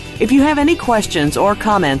Atherley. If you have any questions or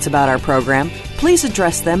comments about our program, please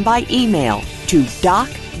address them by email to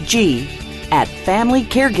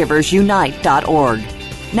docg@familycaregiversunite.org.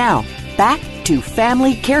 Now, back to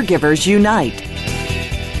Family Caregivers Unite.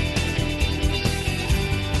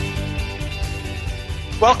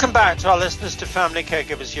 Welcome back to our listeners to Family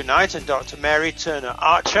Caregivers Unite and Dr. Mary Turner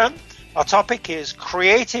Archer. Our topic is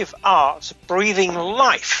creative arts breathing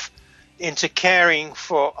life into caring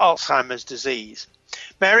for Alzheimer's disease.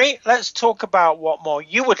 Mary, let's talk about what more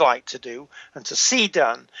you would like to do and to see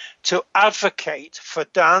done to advocate for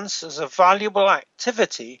dance as a valuable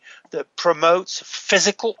activity that promotes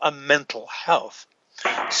physical and mental health.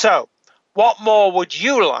 So, what more would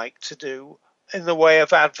you like to do in the way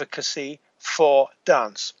of advocacy for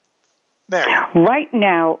dance? Mary. Right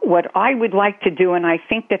now, what I would like to do, and I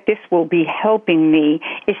think that this will be helping me,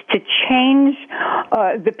 is to change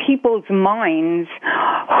the people's minds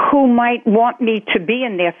who might want me to be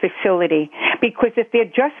in their facility. Because if they're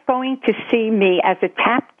just going to see me as a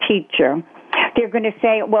tap teacher, they're going to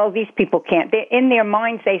say, well, these people can't. In their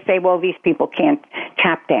minds, they say, well, these people can't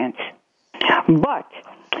tap dance. But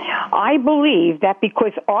I believe that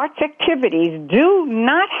because arts activities do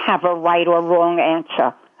not have a right or wrong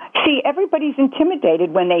answer. See, everybody's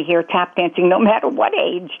intimidated when they hear tap dancing, no matter what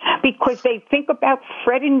age, because they think about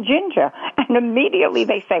Fred and Ginger, and immediately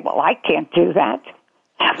they say, well, I can't do that.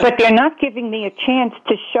 But they're not giving me a chance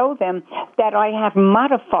to show them that I have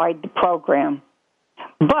modified the program.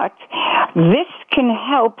 But this can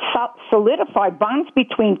help solidify bonds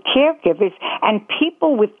between caregivers and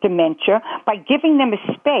people with dementia by giving them a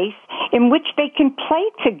space in which they can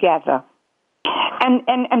play together.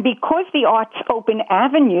 And because the arts open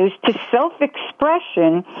avenues to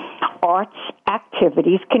self-expression, arts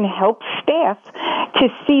activities can help staff to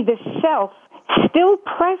see the self still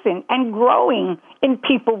present and growing in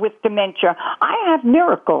people with dementia. I have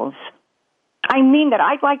miracles. I mean that.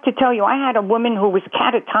 I'd like to tell you, I had a woman who was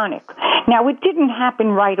catatonic. Now, it didn't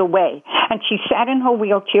happen right away, and she sat in her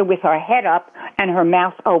wheelchair with her head up and her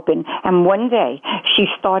mouth open, and one day she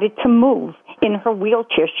started to move in her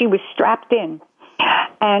wheelchair. She was strapped in,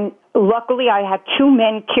 and luckily I had two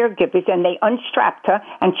men caregivers, and they unstrapped her,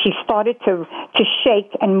 and she started to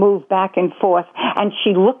shake and move back and forth, and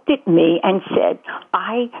she looked at me and said,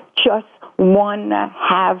 I just want to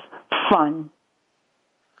have fun.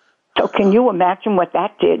 So can you imagine what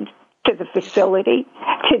that did to the facility,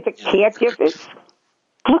 to the caregivers?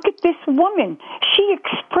 Look at this woman. She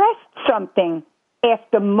expressed something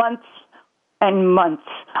after months and months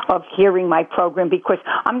of hearing my program, because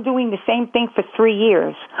I'm doing the same thing for 3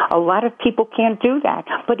 years. A lot of people can't do that,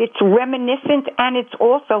 but it's reminiscent and it's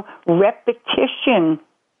also repetition.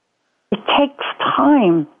 It takes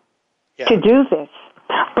time to do this,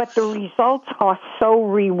 but the results are so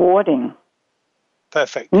rewarding.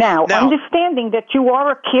 Perfect. Now, understanding that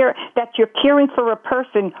you're caring for a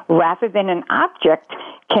person rather than an object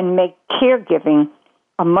can make caregiving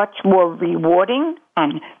a much more rewarding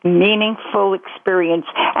and meaningful experience,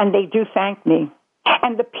 and they do thank me.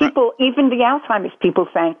 And the people, even the Alzheimer's people,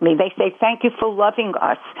 thank me. They say, thank you for loving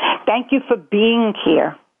us. Thank you for being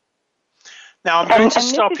here. Now, I'm going to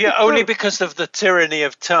stop you only because of the tyranny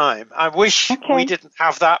of time. I wish we didn't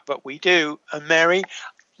have that, but we do. And Mary,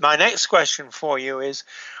 my next question for you is,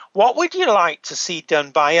 what would you like to see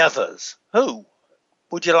done by others? Who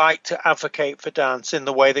would you like to advocate for dance in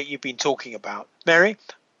the way that you've been talking about? Mary,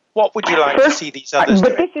 what would you like to see these others do?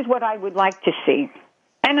 But this is what I would like to see.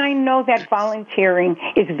 And I know that volunteering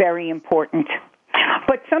is very important.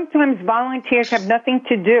 But sometimes volunteers have nothing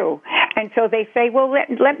to do. And so they say, well,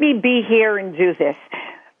 let me be here and do this.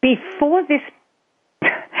 Before this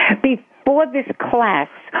class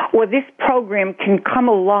or this program can come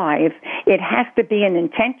alive, it has to be an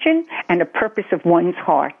intention and a purpose of one's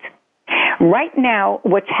heart. Right now,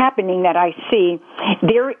 what's happening that I see,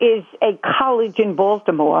 there is a college in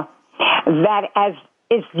Baltimore that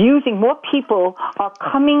is using, more people are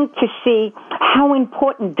coming to see how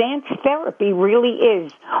important dance therapy really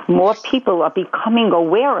is. More people are becoming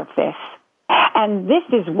aware of this. And this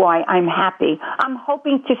is why I'm happy. I'm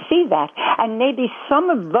hoping to see that. And maybe some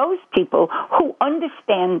of those people who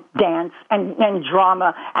understand dance and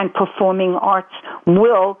drama and performing arts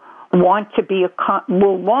will want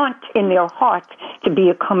in their heart to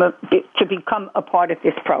become a part of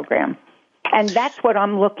this program. And that's what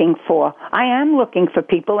I'm looking for. I am looking for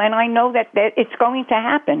people, and I know that it's going to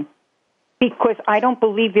happen because I don't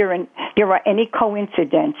believe there are any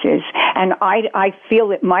coincidences. And I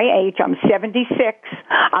feel at my age, I'm 76,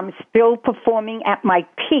 I'm still performing at my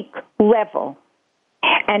peak level.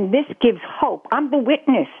 And this gives hope. I'm the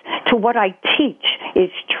witness to what I teach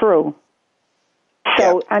is true.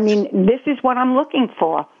 So, I mean, this is what I'm looking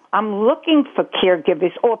for. I'm looking for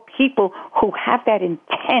caregivers or people who have that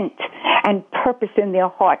intent and purpose in their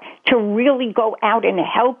heart to really go out and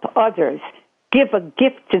help others, give a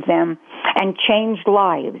gift to them, and change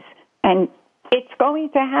lives. And it's going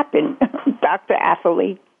to happen, Dr.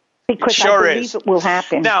 Atherley, because I believe it will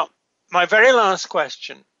happen. Now, my very last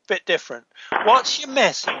question, bit different. What's your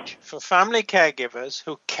message for family caregivers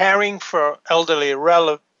who are caring for elderly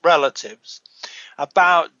relatives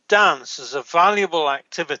about dance as a valuable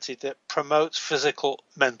activity that promotes physical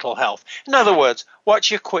mental health? In other words,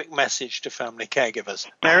 what's your quick message to family caregivers?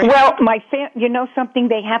 Mary? Well, you know something,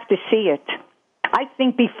 they have to see it. I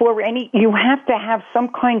think you have to have some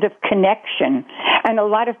kind of connection. And a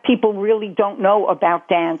lot of people really don't know about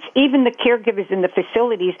dance. Even the caregivers in the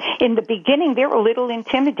facilities, in the beginning, they're a little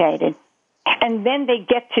intimidated. And then they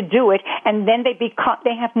get to do it, and then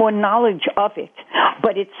they have more knowledge of it.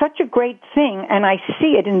 But it's such a great thing, and I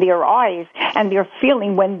see it in their eyes and their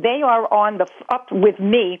feeling when they are up with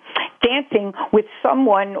me, dancing with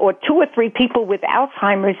someone or 2 or 3 people with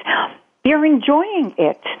Alzheimer's. They're enjoying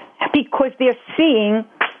it because they're seeing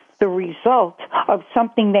the result of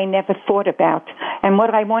something they never thought about. And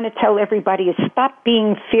what I want to tell everybody is stop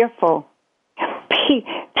being fearful.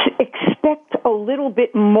 Expect a little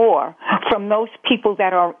bit more from those people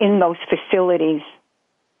that are in those facilities.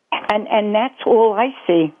 And that's all I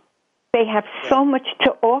see. They have so much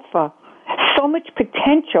to offer, so much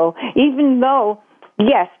potential, even though,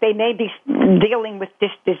 yes, they may be dealing with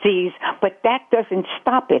this disease, but that doesn't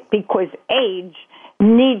stop it because age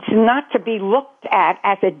needs not to be looked at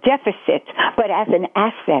as a deficit, but as an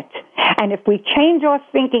asset. And if we change our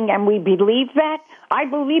thinking and we believe that, I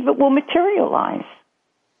believe it will materialize.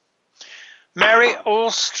 Mary, all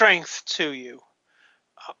strength to you.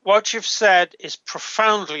 What you've said is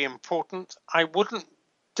profoundly important. I wouldn't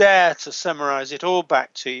dare to summarize it all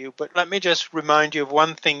back to you, but let me just remind you of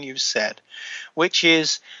one thing you said, which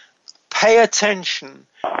is pay attention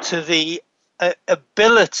to the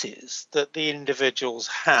abilities that the individuals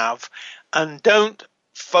have and don't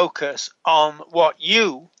focus on what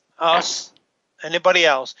you, us, anybody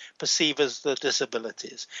else perceive as the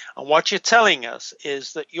disabilities. And what you're telling us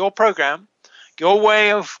is that your program, your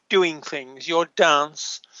way of doing things, your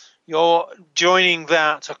dance, your joining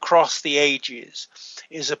that across the ages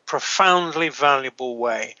is a profoundly valuable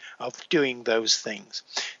way of doing those things.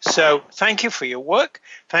 So thank you for your work.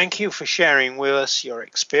 Thank you for sharing with us your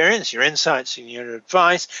experience, your insights, and your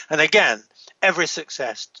advice. And again, every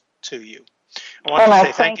success to you. I want to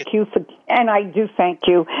say thank you. And I do thank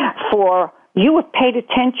you for you have paid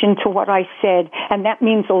attention to what I said, and that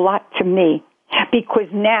means a lot to me because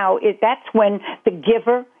now that's when the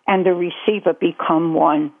giver and the receiver become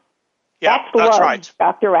one. Yeah, that's right.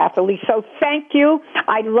 Dr. Atherley. So thank you.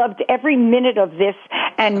 I loved every minute of this,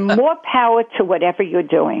 and more power to whatever you're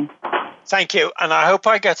doing. Thank you. And I hope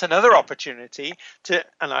I get another opportunity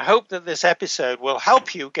and I hope that this episode will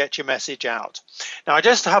help you get your message out. Now, I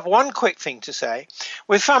just have one quick thing to say.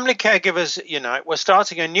 With Family Caregivers Unite, we're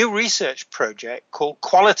starting a new research project called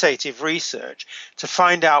Qualitative Research to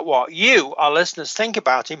find out what you, our listeners, think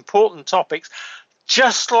about important topics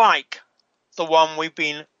just like the one we've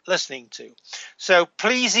been listening to. So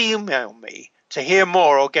please email me to hear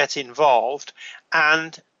more or get involved,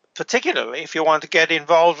 and particularly if you want to get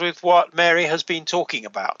involved with what Mary has been talking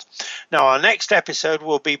about. Now, our next episode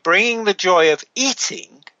will be bringing the joy of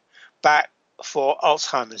eating back for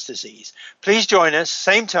Alzheimer's disease. Please join us,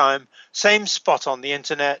 same time, same spot on the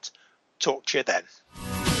internet. Talk to you then.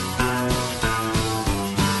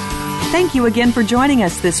 Thank you again for joining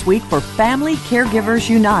us this week for Family Caregivers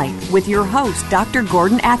Unite with your host, Dr.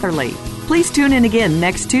 Gordon Atherley. Please tune in again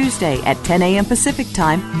next Tuesday at 10 a.m. Pacific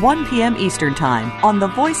Time, 1 p.m. Eastern Time on the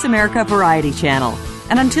Voice America Variety Channel.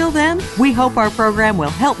 And until then, we hope our program will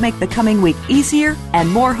help make the coming week easier and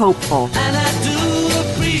more hopeful. And I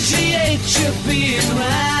do appreciate you being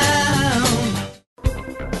around.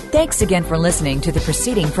 Thanks again for listening to the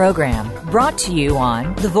preceding program brought to you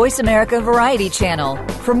on the Voice America Variety Channel.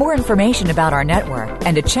 For more information about our network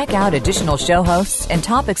and to check out additional show hosts and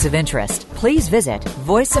topics of interest, please visit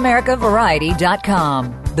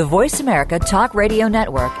voiceamericavariety.com. The Voice America Talk Radio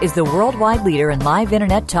Network is the worldwide leader in live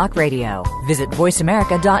Internet talk radio. Visit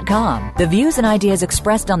voiceamerica.com. The views and ideas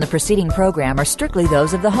expressed on the preceding program are strictly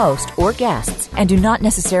those of the host or guests and do not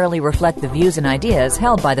necessarily reflect the views and ideas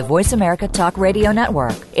held by the Voice America Talk Radio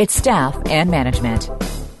Network, its staff, and management.